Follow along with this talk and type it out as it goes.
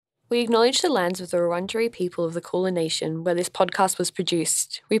We acknowledge the lands of the Wurundjeri people of the Kulin Nation where this podcast was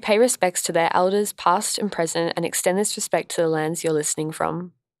produced. We pay respects to their elders past and present and extend this respect to the lands you're listening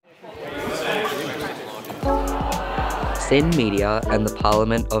from. SYN Media and the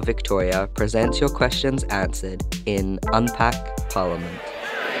Parliament of Victoria presents your questions answered in Unpack Parliament.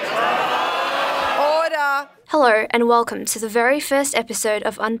 Hello and welcome to the very first episode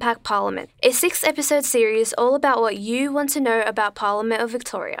of Unpack Parliament, a 6-episode series all about what you want to know about Parliament of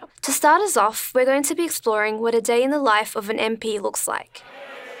Victoria. To start us off, we're going to be exploring what a day in the life of an MP looks like.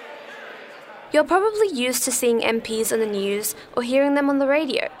 You're probably used to seeing MPs on the news or hearing them on the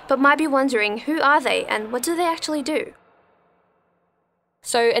radio, but might be wondering who are they and what do they actually do?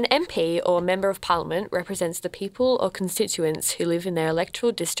 So an MP or Member of Parliament represents the people or constituents who live in their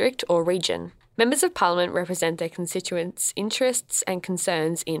electoral district or region. Members of Parliament represent their constituents' interests and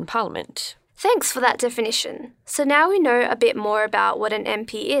concerns in Parliament. Thanks for that definition. So now we know a bit more about what an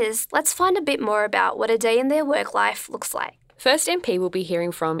MP is, let's find a bit more about what a day in their work life looks like. First MP we'll be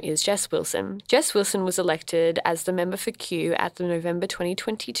hearing from is Jess Wilson. Jess Wilson was elected as the member for Kew at the November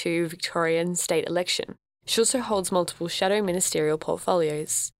 2022 Victorian state election. She also holds multiple shadow ministerial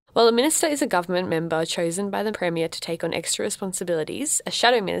portfolios. While a minister is a government member chosen by the Premier to take on extra responsibilities, a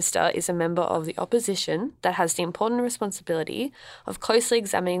shadow minister is a member of the opposition that has the important responsibility of closely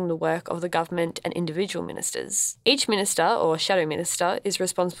examining the work of the government and individual ministers. Each minister or shadow minister is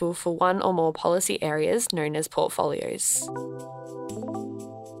responsible for one or more policy areas known as portfolios.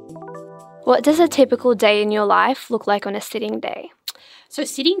 What does a typical day in your life look like on a sitting day? So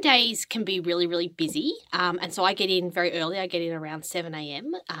sitting days can be really, really busy. And so I get in very early. I get in around 7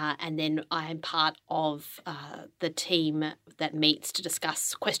 a.m. And then I'm part of the team that meets to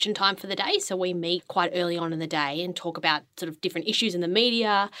discuss question time for the day. So we meet quite early on in the day and talk about sort of different issues in the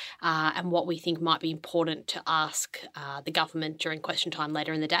media and what we think might be important to ask the government during question time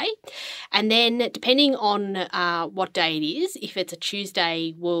later in the day. And then depending on what day it is, if it's a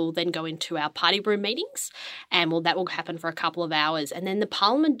Tuesday, we'll then go into our party room meetings and that will happen for a couple of hours. And then the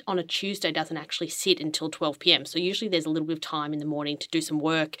Parliament on a Tuesday doesn't actually sit until 12 p.m. So usually there's a little bit of time in the morning to do some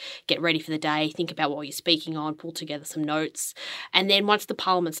work, get ready for the day, think about what you're speaking on, pull together some notes. And then once the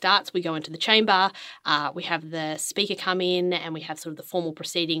Parliament starts, we go into the chamber, we have the Speaker come in and we have sort of the formal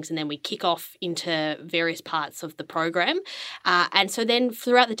proceedings and then we kick off into various parts of the program. And so then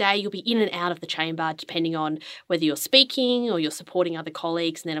throughout the day, you'll be in and out of the chamber depending on whether you're speaking or you're supporting other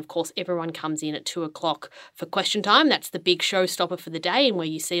colleagues. And then, of course, everyone comes in at 2 o'clock for question time. That's the big showstopper for the day and where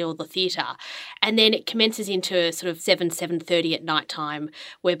you see all the theatre. And then it commences into sort of 7:30 at night time,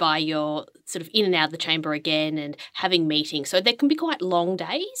 whereby you're sort of in and out of the chamber again and having meetings. So they can be quite long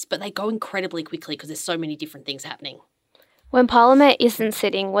days, but they go incredibly quickly because there's so many different things happening. When Parliament isn't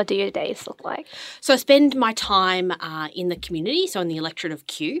sitting, what do your days look like? So I spend my time in the community, so in the electorate of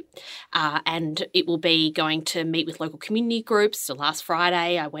Kew, and it will be going to meet with local community groups. So last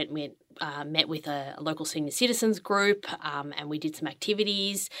Friday I met with a local senior citizens group and we did some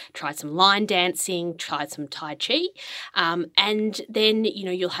activities, tried some line dancing, tried some Tai Chi. And then,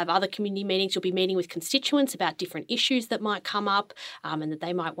 you'll have other community meetings. You'll be meeting with constituents about different issues that might come up and that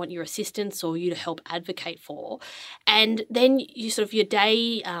they might want your assistance or you to help advocate for. And then your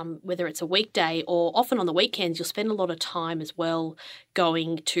day, whether it's a weekday or often on the weekends, you'll spend a lot of time as well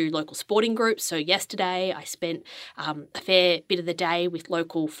going to local sporting groups. So yesterday I spent a fair bit of the day with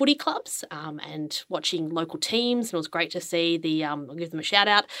local footy clubs and watching local teams. And it was great to see I'll give them a shout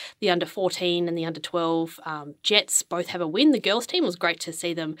out, the under 14 and the under 12 Jets both have a win. The girls team, was great to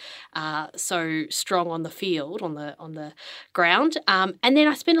see them so strong on the field, on the ground. And then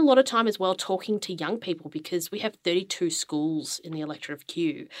I spent a lot of time as well talking to young people because we have 32 schools in the electorate of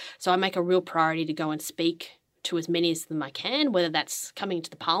Kew. So I make a real priority to go and speak to as many of them I can, whether that's coming to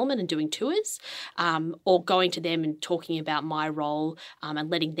the Parliament and doing tours or going to them and talking about my role and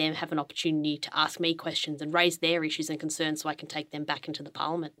letting them have an opportunity to ask me questions and raise their issues and concerns so I can take them back into the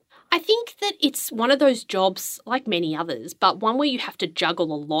Parliament. I think that it's one of those jobs, like many others, but one where you have to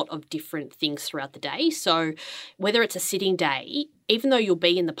juggle a lot of different things throughout the day. So whether it's a sitting day, even though you'll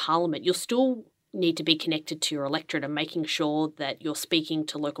be in the Parliament, you'll still need to be connected to your electorate and making sure that you're speaking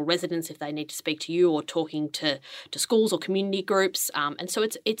to local residents if they need to speak to you or talking to schools or community groups. And so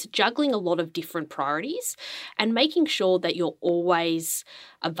it's juggling a lot of different priorities and making sure that you're always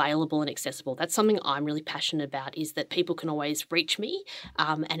available and accessible. That's something I'm really passionate about, is that people can always reach me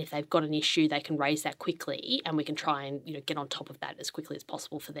and if they've got an issue, they can raise that quickly and we can try and get on top of that as quickly as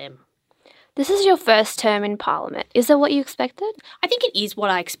possible for them. This is your first term in Parliament. Is that what you expected? I think it is what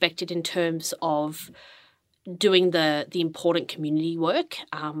I expected in terms of doing the important community work.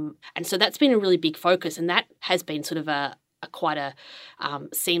 And so that's been a really big focus, and that has been sort of a quite a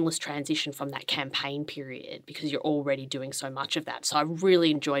seamless transition from that campaign period because you're already doing so much of that. So I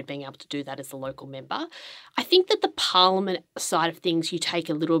really enjoyed being able to do that as a local member. I think that the parliament side of things you take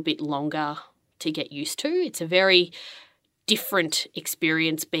a little bit longer to get used to. It's a very different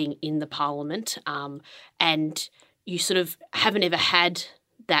experience being in the parliament, and you sort of haven't ever had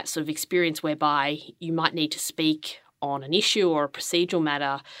that sort of experience whereby you might need to speak on an issue or a procedural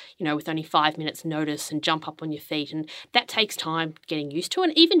matter, with only 5 minutes notice and jump up on your feet. And that takes time getting used to.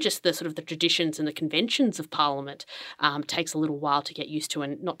 And even just the sort of the traditions and the conventions of Parliament takes a little while to get used to,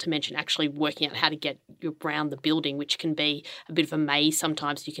 and not to mention actually working out how to get around the building, which can be a bit of a maze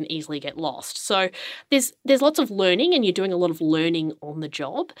sometimes. You can easily get lost. So there's lots of learning, and you're doing a lot of learning on the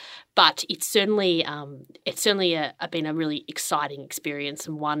job, but it's certainly been a really exciting experience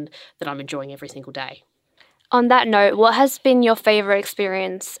and one that I'm enjoying every single day. On that note, what has been your favourite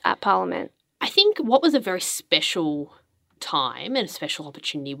experience at Parliament? I think what was a very special time and a special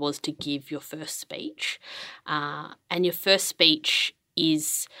opportunity was to give your first speech. And your first speech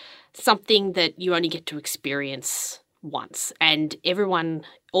is something that you only get to experience once. And everyone,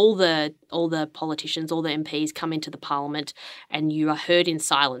 all the politicians, all the MPs come into the Parliament, and you are heard in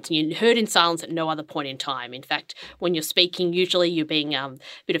silence. And you're heard in silence at no other point in time. In fact, when you're speaking, usually you're being a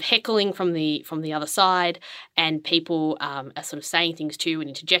bit of heckling from the other side, and people are sort of saying things to you and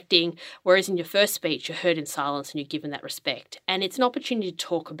interjecting. Whereas in your first speech, you're heard in silence and you're given that respect. And it's an opportunity to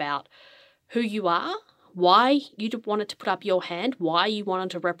talk about who you are, why you wanted to put up your hand, why you wanted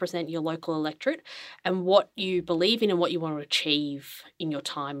to represent your local electorate, and what you believe in and what you want to achieve in your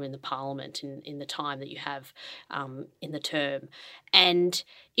time in the Parliament, in the time that you have in the term. And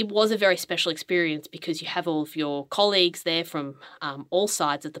it was a very special experience because you have all of your colleagues there from all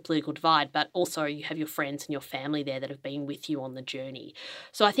sides of the political divide, but also you have your friends and your family there that have been with you on the journey.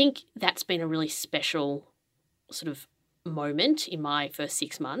 So I think that's been a really special sort of moment in my first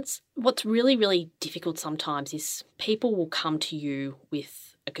 6 months. What's really, really difficult sometimes is people will come to you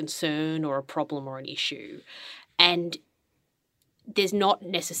with a concern or a problem or an issue, and there's not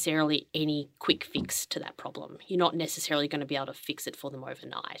necessarily any quick fix to that problem. You're not necessarily going to be able to fix it for them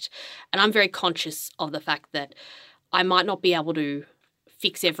overnight. And I'm very conscious of the fact that I might not be able to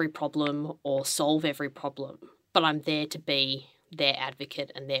fix every problem or solve every problem, but I'm there to be their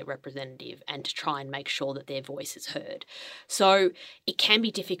advocate and their representative, and to try and make sure that their voice is heard. So it can be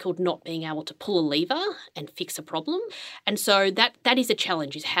difficult not being able to pull a lever and fix a problem. And so that is a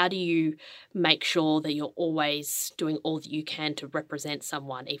challenge, is how do you make sure that you're always doing all that you can to represent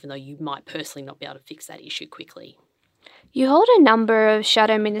someone, even though you might personally not be able to fix that issue quickly. You hold a number of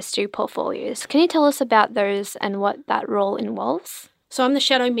shadow ministry portfolios. Can you tell us about those and what that role involves? So I'm the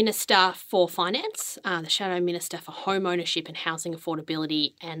Shadow Minister for Finance, the Shadow Minister for Home Ownership and Housing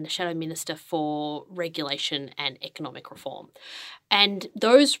Affordability, and the Shadow Minister for Regulation and Economic Reform. And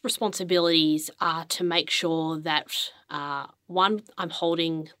those responsibilities are to make sure that, one, I'm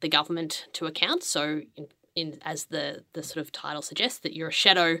holding the government to account. So as the sort of title suggests, that you're a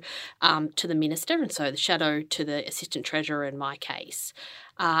shadow to the minister, and so the shadow to the assistant treasurer in my case,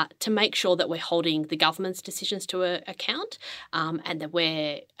 to make sure that we're holding the government's decisions to account, and that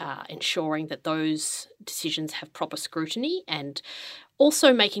we're ensuring that those decisions have proper scrutiny, and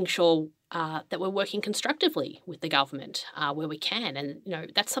also making sure that we're working constructively with the government where we can. And,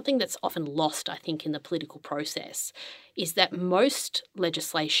 that's something that's often lost, I think, in the political process, is that most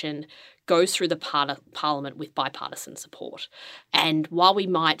legislation goes through the Parliament with bipartisan support. And while we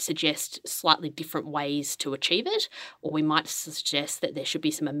might suggest slightly different ways to achieve it, or we might suggest that there should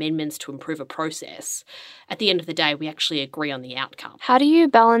be some amendments to improve a process, at the end of the day, we actually agree on the outcome. How do you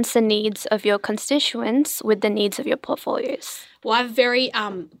balance the needs of your constituents with the needs of your portfolios? Well, I have a very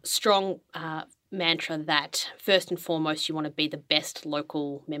strong mantra that first and foremost, you want to be the best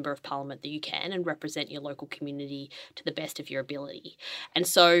local member of Parliament that you can and represent your local community to the best of your ability. And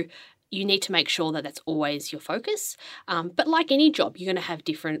so you need to make sure that that's always your focus. But like any job, you're going to have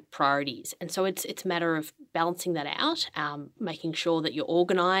different priorities. And so it's a matter of balancing that out, making sure that you're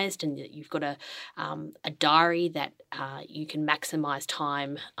organised and that you've got a diary that you can maximise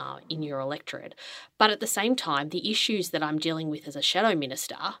time in your electorate. But at the same time, the issues that I'm dealing with as a shadow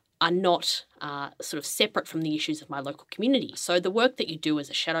minister are not sort of separate from the issues of my local community. So the work that you do as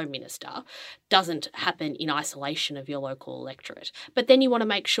a shadow minister doesn't happen in isolation of your local electorate. But then you want to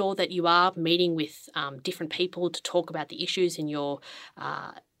make sure that you are meeting with different people to talk about the issues in your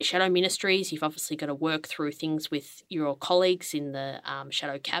shadow ministries. You've obviously got to work through things with your colleagues in the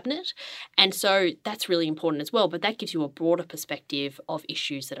shadow cabinet. And so that's really important as well. But that gives you a broader perspective of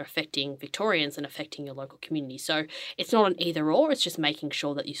issues that are affecting Victorians and affecting your local community. So it's not an either or, it's just making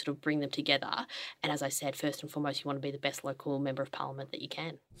sure that you sort of bring them together. are. And as I said, first and foremost, you want to be the best local member of parliament that you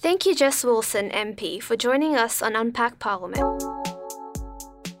can. Thank you, Jess Wilson, MP, for joining us on Unpack Parliament.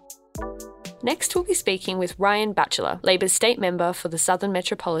 Next, we'll be speaking with Ryan Batchelor, Labor's state member for the Southern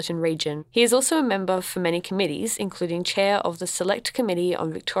Metropolitan Region. He is also a member for many committees, including chair of the Select Committee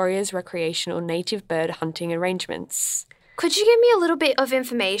on Victoria's Recreational Native Bird Hunting Arrangements. Could you give me a little bit of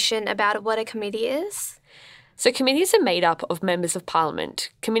information about what a committee is? So committees are made up of members of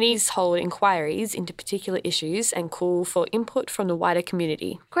Parliament. Committees hold inquiries into particular issues and call for input from the wider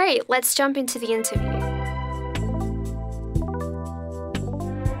community. Great, let's jump into the interview.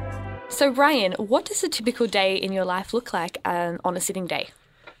 So Ryan, what does a typical day in your life look like on a sitting day?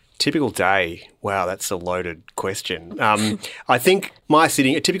 Typical day? Wow, that's a loaded question. I think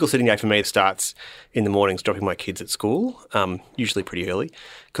a typical sitting day for me starts in the mornings dropping my kids at school, usually pretty early,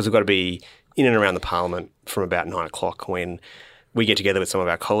 because we've got to be in and around the Parliament from about 9 o'clock when we get together with some of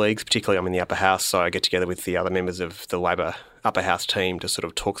our colleagues, particularly I'm in the upper house, so I get together with the other members of the Labor upper house team to sort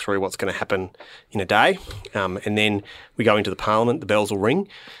of talk through what's going to happen in a day. And then we go into the Parliament, the bells will ring,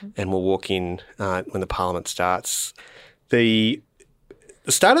 and we'll walk in when the Parliament starts. The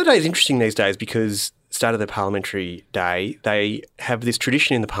start of the day is interesting these days because start of the parliamentary day, they have this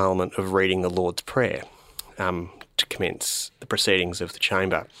tradition in the Parliament of reading the Lord's Prayer to commence the proceedings of the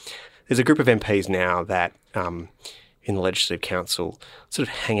chamber. There's a group of MPs now that in the Legislative Council sort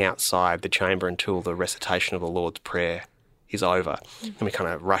of hang outside the chamber until the recitation of the Lord's Prayer is over. And we kind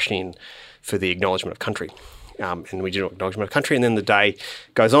of rush in for the acknowledgement of country. And we do acknowledgement of country, and then the day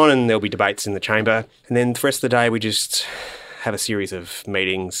goes on and there'll be debates in the chamber. And then the rest of the day we just have a series of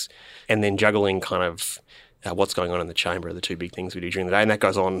meetings and then juggling kind of what's going on in the chamber are the two big things we do during the day. And that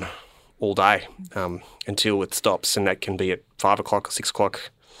goes on all day until it stops, and that can be at 5 o'clock or 6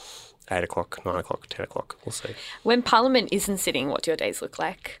 o'clock, 8 o'clock, 9 o'clock, 10 o'clock. We'll see. When Parliament isn't sitting, what do your days look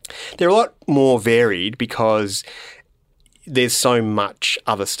like? They're a lot more varied because there's so much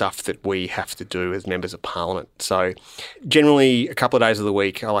other stuff that we have to do as members of Parliament. So generally a couple of days of the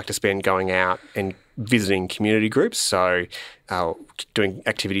week I like to spend going out and visiting community groups, so doing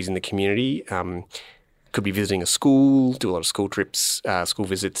activities in the community. Could be visiting a school, do a lot of school trips, school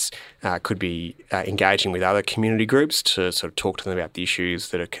visits, could be engaging with other community groups to sort of talk to them about the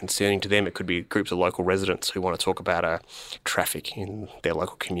issues that are concerning to them. It could be groups of local residents who want to talk about traffic in their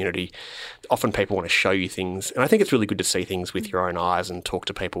local community. Often people want to show you things, and I think it's really good to see things with your own eyes and talk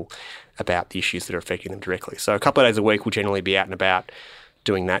to people about the issues that are affecting them directly. So a couple of days a week we'll generally be out and about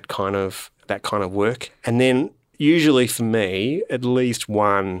doing that kind of work. And then usually for me, at least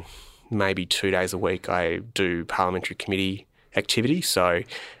one, maybe 2 days a week, I do parliamentary committee activity. So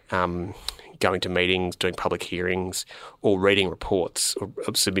going to meetings, doing public hearings, or reading reports or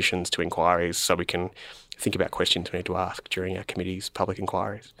submissions to inquiries so we can think about questions we need to ask during our committee's public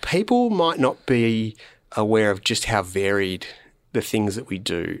inquiries. People might not be aware of just how varied the things that we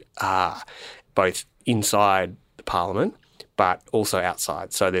do are, both inside the Parliament but also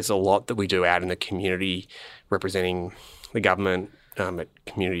outside. So there's a lot that we do out in the community representing the government, at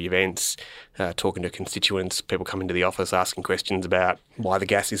community events, talking to constituents, people come into the office asking questions about why the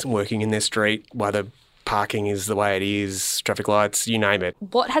gas isn't working in their street, why the parking is the way it is, traffic lights, you name it.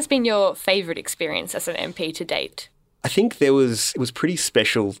 What has been your favourite experience as an MP to date? I think it was pretty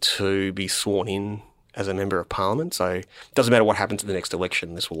special to be sworn in as a Member of Parliament. So it doesn't matter what happens in the next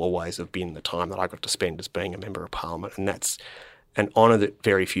election, this will always have been the time that I got to spend as being a Member of Parliament. And that's an honour that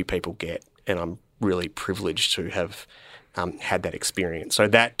very few people get. And I'm really privileged to have had that experience. So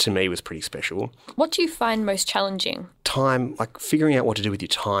that to me was pretty special. What do you find most challenging? Time, like figuring out what to do with your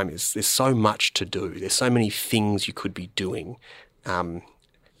time there's so much to do. There's so many things you could be doing. There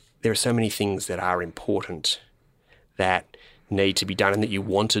are so many things that are important that need to be done and that you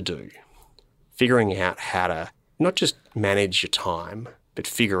want to do. Figuring out how to not just manage your time, but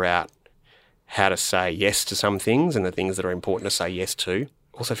figure out how to say yes to some things and the things that are important to say yes to.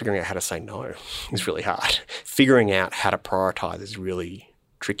 Also figuring out how to say no is really hard. Figuring out how to prioritise is really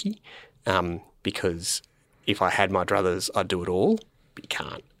tricky because if I had my druthers, I'd do it all, but you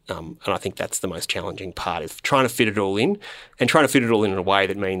can't. And I think that's the most challenging part, is trying to fit it all in and trying to fit it all in a way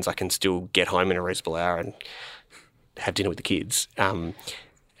that means I can still get home in a reasonable hour and have dinner with the kids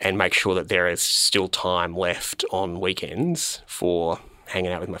and make sure that there is still time left on weekends for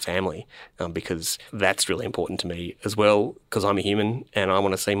hanging out with my family because that's really important to me as well, because I'm a human and I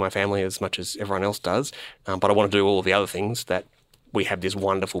want to see my family as much as everyone else does, but I want to do all of the other things that we have this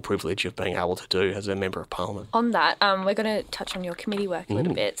wonderful privilege of being able to do as a Member of Parliament. On that, we're going to touch on your committee work a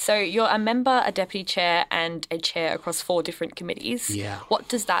little bit. So you're a member, a deputy chair and a chair across 4 different committees. Yeah. What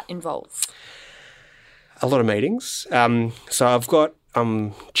does that involve? A lot of meetings. So I've got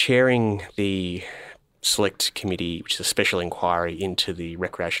I'm chairing the Select Committee, which is a special inquiry into the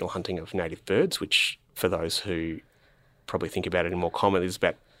recreational hunting of native birds, which for those who probably think about it in more common is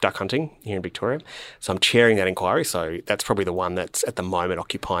about duck hunting here in Victoria. So I'm chairing that inquiry. So that's probably the one that's at the moment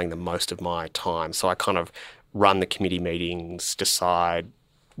occupying the most of my time. So I kind of run the committee meetings, decide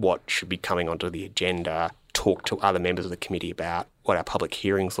what should be coming onto the agenda, talk to other members of the committee about what our public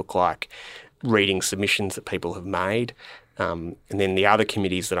hearings look like, reading submissions that people have made. And then the other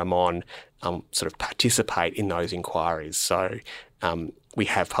committees that I'm on sort of participate in those inquiries. So we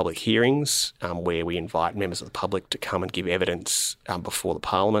have public hearings where we invite members of the public to come and give evidence before the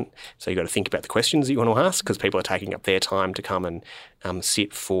Parliament. So you've got to think about the questions that you want to ask, because people are taking up their time to come and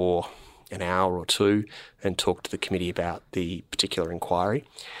sit for an hour or two and talk to the committee about the particular inquiry.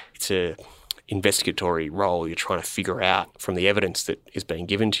 It's an investigatory role. You're trying to figure out from the evidence that is being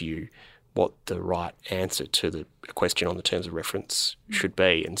given to you what the right answer to the question on the terms of reference should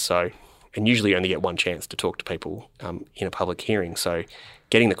be. And usually you only get one chance to talk to people in a public hearing. So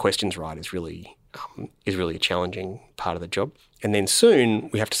getting the questions right is really a challenging part of the job. And then soon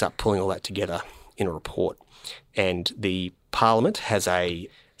we have to start pulling all that together in a report. And the Parliament has a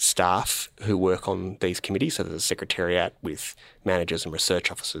staff who work on these committees. So there's a secretariat with managers and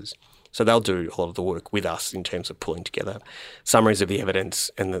research officers. So they'll do a lot of the work with us in terms of pulling together summaries of the evidence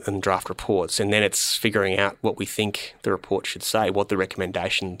and draft reports. And then it's figuring out what we think the report should say, what the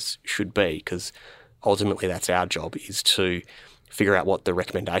recommendations should be, because ultimately that's our job, is to figure out what the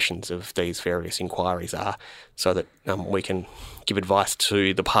recommendations of these various inquiries are so that we can give advice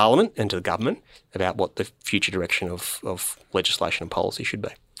to the Parliament and to the government about what the future direction of legislation and policy should be.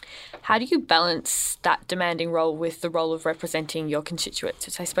 How do you balance that demanding role with the role of representing your constituents,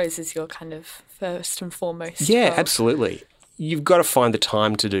 which I suppose is your kind of first and foremost Yeah, role? Absolutely. You've got to find the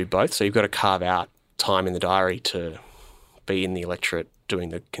time to do both. So you've got to carve out time in the diary to be in the electorate doing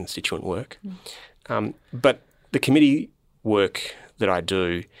the constituent work. But the committee work that I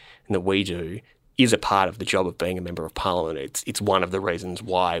do and that we do is a part of the job of being a member of Parliament. It's one of the reasons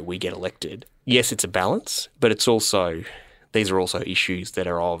why we get elected. Yes, it's a balance, but it's also these are also issues that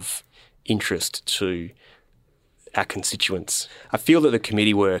are of interest to our constituents. I feel that the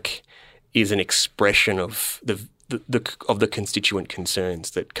committee work is an expression of the constituent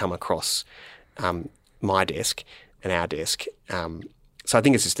concerns that come across my desk and our desk. So I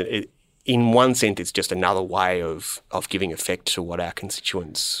think it's just in one sense, it's just another way of giving effect to what our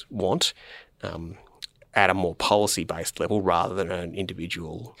constituents want at a more policy-based level rather than an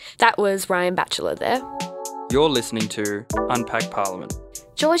individual. That was Ryan Batchelor there. You're listening to Unpack Parliament.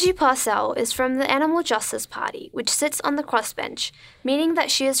 Georgie Parcell is from the Animal Justice Party, which sits on the crossbench, meaning that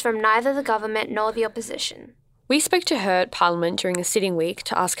she is from neither the government nor the opposition. We spoke to her at Parliament during a sitting week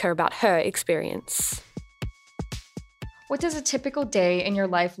to ask her about her experience. What does a typical day in your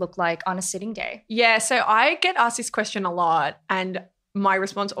life look like on a sitting day? Yeah, so I get asked this question a lot, and my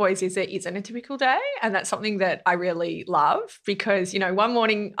response always is it isn't a typical day. And that's something that I really love because, one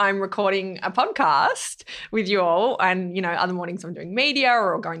morning I'm recording a podcast with you all and, other mornings I'm doing media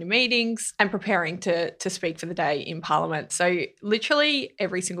or going to meetings and preparing to speak for the day in Parliament. So literally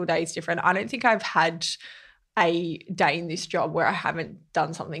every single day is different. I don't think I've had a day in this job where I haven't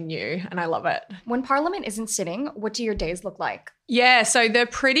done something new, and I love it. When Parliament isn't sitting, what do your days look like? Yeah, so they're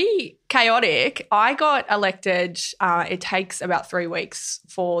pretty chaotic. I got elected, it takes about 3 weeks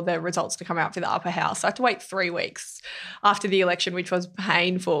for the results to come out for the upper house. I had to wait 3 weeks after the election, which was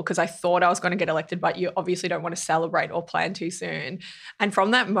painful because I thought I was going to get elected, but you obviously don't want to celebrate or plan too soon. And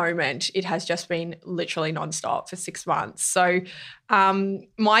from that moment, it has just been literally nonstop for 6 months. So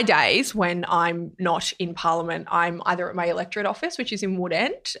my days when I'm not in Parliament, I'm either at my electorate office, which is in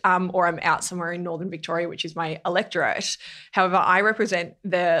Woodend, or I'm out somewhere in Northern Victoria, which is my electorate. However, I represent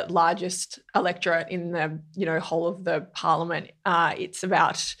the largest electorate in the whole of the Parliament. It's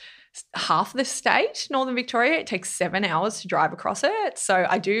about half the state, Northern Victoria. It takes 7 hours to drive across it. So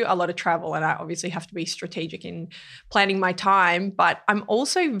I do a lot of travel and I obviously have to be strategic in planning my time. But I'm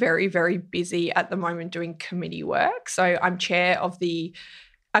also very, very busy at the moment doing committee work. So I'm chair of the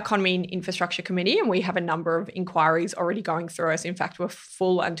Economy and Infrastructure Committee, and we have a number of inquiries already going through us. In fact, we're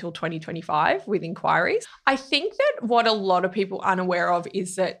full until 2025 with inquiries. I think that what a lot of people are unaware of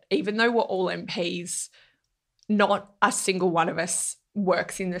is that even though we're all MPs, not a single one of us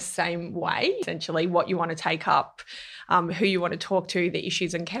works in the same way. Essentially, what you want to take up, who you want to talk to, the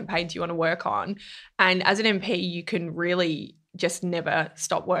issues and campaigns you want to work on. And as an MP, you can really just never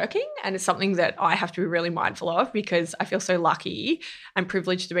stop working. And it's something that I have to be really mindful of because I feel so lucky and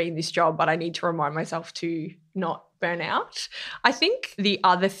privileged to be in this job, but I need to remind myself to not burn out. I think the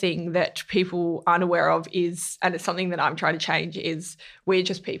other thing that people aren't aware of is, and it's something that I'm trying to change, is we're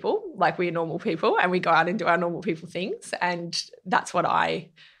just people, like we're normal people and we go out and do our normal people things. And that's what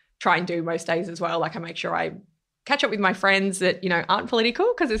I try and do most days as well. Like I make sure I catch up with my friends that, aren't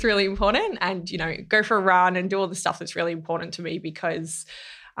political because it's really important, and, go for a run and do all the stuff that's really important to me because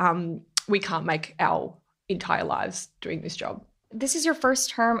we can't make our entire lives doing this job. This is your first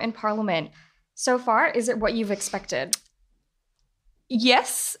term in Parliament. So far, is it what you've expected?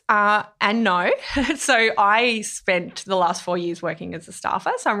 Yes and no. So I spent the last 4 years working as a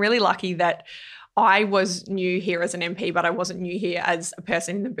staffer, so I'm really lucky that I was new here as an MP, but I wasn't new here as a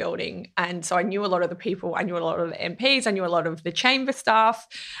person in the building. And so I knew a lot of the people, I knew a lot of the MPs, I knew a lot of the chamber staff,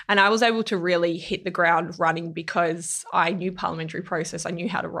 and I was able to really hit the ground running because I knew parliamentary process. I knew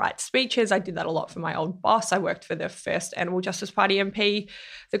how to write speeches. I did that a lot for my old boss. I worked for the first Animal Justice Party MP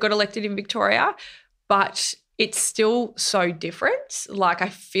that got elected in Victoria. But it's still so different. Like I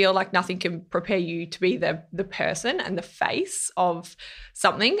feel like nothing can prepare you to be the person and the face of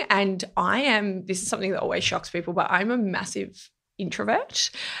something. And this is something that always shocks people, but I'm a massive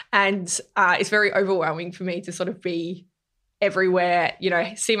introvert, and it's very overwhelming for me to sort of be everywhere,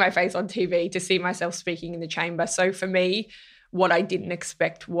 see my face on TV, to see myself speaking in the chamber. So for me, what I didn't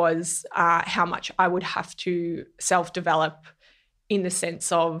expect was how much I would have to self-develop in the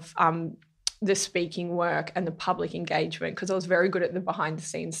sense of the speaking work and the public engagement, because I was very good at the behind the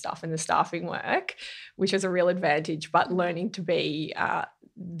scenes stuff and the staffing work, which is a real advantage. But learning to be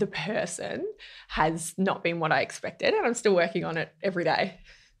the person has not been what I expected, and I'm still working on it every day.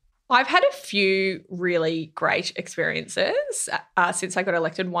 I've had a few really great experiences since I got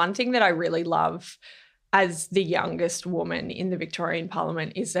elected. One thing that I really love as the youngest woman in the Victorian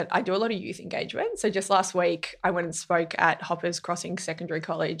Parliament is that I do a lot of youth engagement. So just last week, I went and spoke at Hoppers Crossing Secondary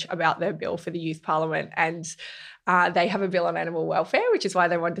College about their bill for the Youth Parliament, and they have a bill on animal welfare, which is why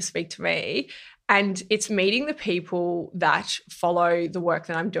they wanted to speak to me. And it's meeting the people that follow the work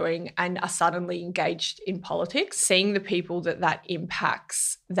that I'm doing and are suddenly engaged in politics, seeing the people that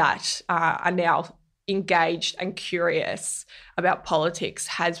impacts that are now engaged and curious about politics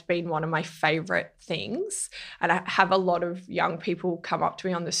has been one of my favourite things. And I have a lot of young people come up to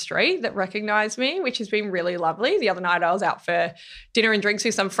me on the street that recognise me, which has been really lovely. The other night I was out for dinner and drinks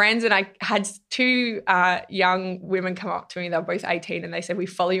with some friends, and I had two young women come up to me. They were both 18, and they said, "We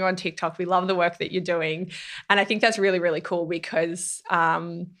follow you on TikTok. We love the work that you're doing." And I think that's really, really cool because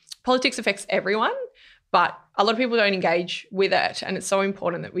politics affects everyone, but a lot of people don't engage with it, and it's so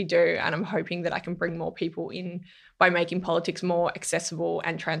important that we do. And I'm hoping that I can bring more people in by making politics more accessible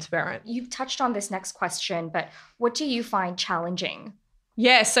and transparent. You've touched on this next question, but what do you find challenging?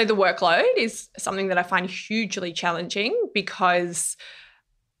 Yeah, so the workload is something that I find hugely challenging because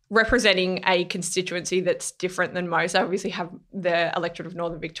representing a constituency that's different than most. I obviously have the electorate of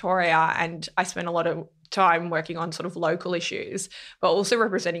Northern Victoria, and I spend a lot of time working on sort of local issues, but also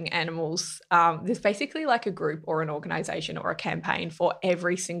representing animals. There's basically like a group or an organisation or a campaign for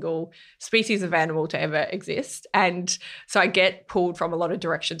every single species of animal to ever exist. And so I get pulled from a lot of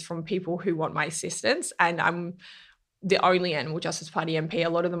directions from people who want my assistance, and I'm the only Animal Justice Party MP. A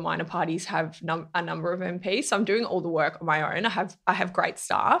lot of the minor parties have a number of MPs, so I'm doing all the work on my own. I have great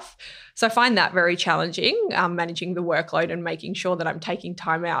staff, so I find that very challenging, managing the workload and making sure that I'm taking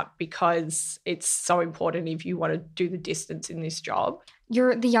time out because it's so important if you want to do the distance in this job.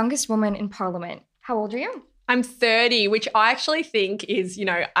 You're the youngest woman in Parliament. How old are you? I'm 30, which I actually think is,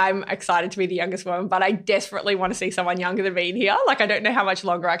 I'm excited to be the youngest woman, but I desperately want to see someone younger than me in here. Like, I don't know how much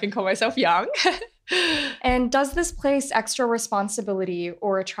longer I can call myself young. And does this place extra responsibility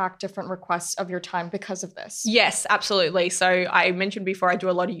or attract different requests of your time because of this? Yes, absolutely. So I mentioned before, I do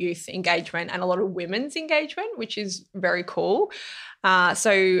a lot of youth engagement and a lot of women's engagement, which is very cool.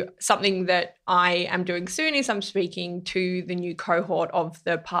 So something that I am doing soon is I'm speaking to the new cohort of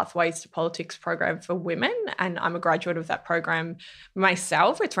the Pathways to Politics program for women, and I'm a graduate of that program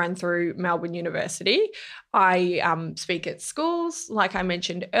myself. It's run through Melbourne University. I speak at schools, like I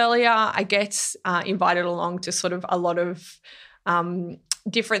mentioned earlier. I get invited along to sort of a lot of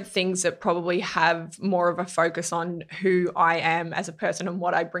different things that probably have more of a focus on who I am as a person and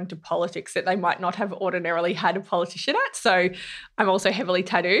what I bring to politics that they might not have ordinarily had a politician at. So I'm also heavily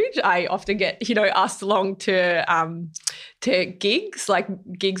tattooed. I often get, asked along to gigs, like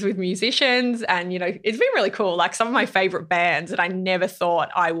gigs with musicians. And, it's been really cool. Like some of my favourite bands that I never thought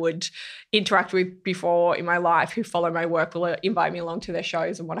I would interact with before in my life who follow my work will invite me along to their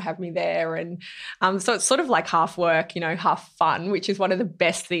shows and want to have me there. And so it's sort of like half work, half fun, which is one of the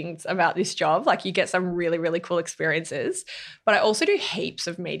best things about this job. Like you get some really, really cool experiences. But I also do heaps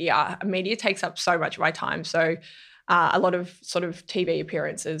of media. Media takes up so much of my time. So a lot of sort of TV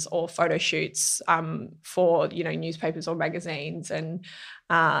appearances or photo shoots for, newspapers or magazines. And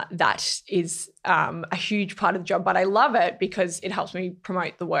that is a huge part of the job. But I love it because it helps me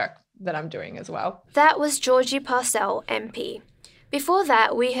promote the work that I'm doing as well. That was Georgie Parcell, MP. Before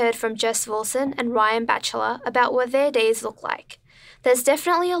that, we heard from Jess Wilson and Ryan Batchelor about what their days look like. There's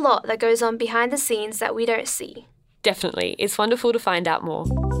definitely a lot that goes on behind the scenes that we don't see. Definitely. It's wonderful to find out more.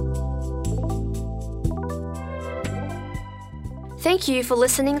 Thank you for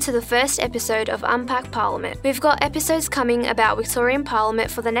listening to the first episode of Unpack Parliament. We've got episodes coming about Victorian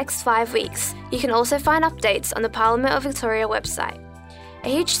Parliament for the next 5 weeks. You can also find updates on the Parliament of Victoria website. A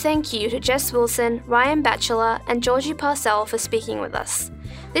huge thank you to Jess Wilson, Ryan Batchelor and Georgie Parcell for speaking with us.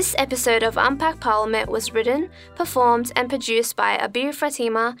 This episode of Unpack Parliament was written, performed and produced by Abir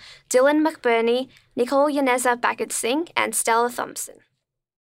Fatima, Dylan McBurney, Nicole Yaneza Backett-Singh and Stella Thompson.